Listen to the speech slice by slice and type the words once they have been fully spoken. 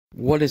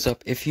What is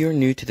up? If you're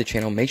new to the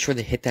channel, make sure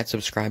to hit that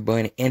subscribe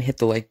button and hit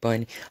the like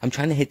button. I'm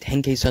trying to hit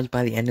 10k subs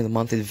by the end of the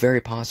month. It's very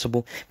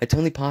possible. It's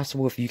only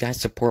possible if you guys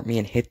support me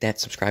and hit that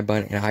subscribe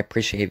button, and I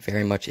appreciate it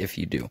very much if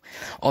you do.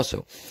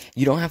 Also,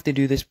 you don't have to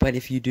do this, but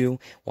if you do,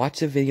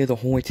 watch the video the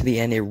whole way to the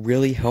end. It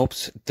really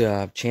helps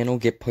the channel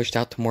get pushed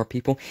out to more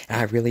people,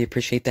 and I really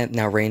appreciate that.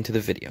 Now right into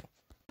the video.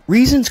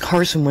 Reasons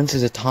Carson Wentz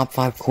is a top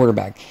 5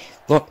 quarterback.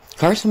 Look,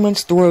 Carson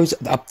Wentz throws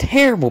a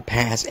terrible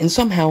pass, and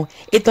somehow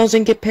it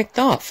doesn't get picked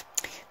off.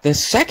 The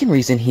second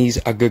reason he's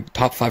a good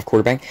top 5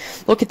 quarterback,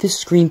 look at this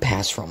screen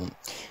pass from him.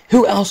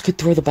 Who else could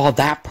throw the ball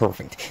that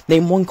perfect?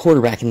 Name one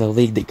quarterback in the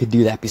league that could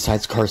do that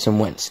besides Carson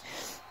Wentz.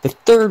 The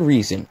third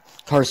reason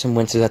Carson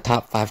Wentz is a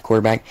top 5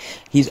 quarterback,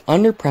 he's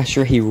under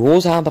pressure, he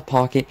rolls out of the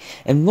pocket,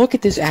 and look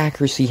at this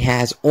accuracy he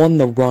has on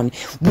the run.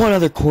 One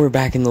other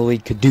quarterback in the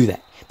league could do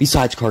that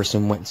besides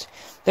Carson Wentz.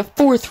 The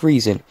fourth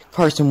reason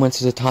Carson Wentz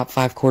is a top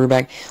 5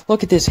 quarterback,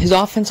 look at this. His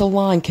offensive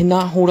line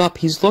cannot hold up.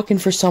 He's looking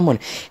for someone.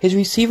 His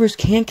receivers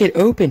can't get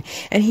open,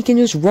 and he can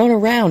just run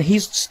around.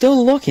 He's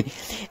still looking.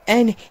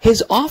 And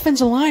his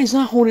offensive line is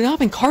not holding up,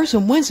 and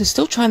Carson Wentz is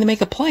still trying to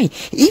make a play.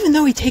 Even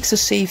though he takes a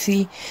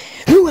safety,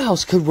 who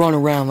else could run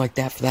around like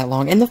that for that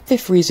long? And the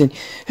fifth reason,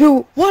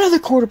 what other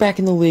quarterback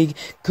in the league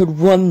could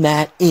run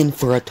that in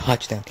for a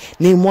touchdown?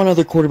 Name one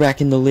other quarterback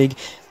in the league.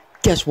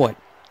 Guess what?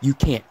 You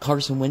can't.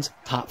 Carson Wentz,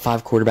 top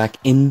 5 quarterback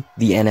in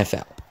the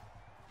NFL.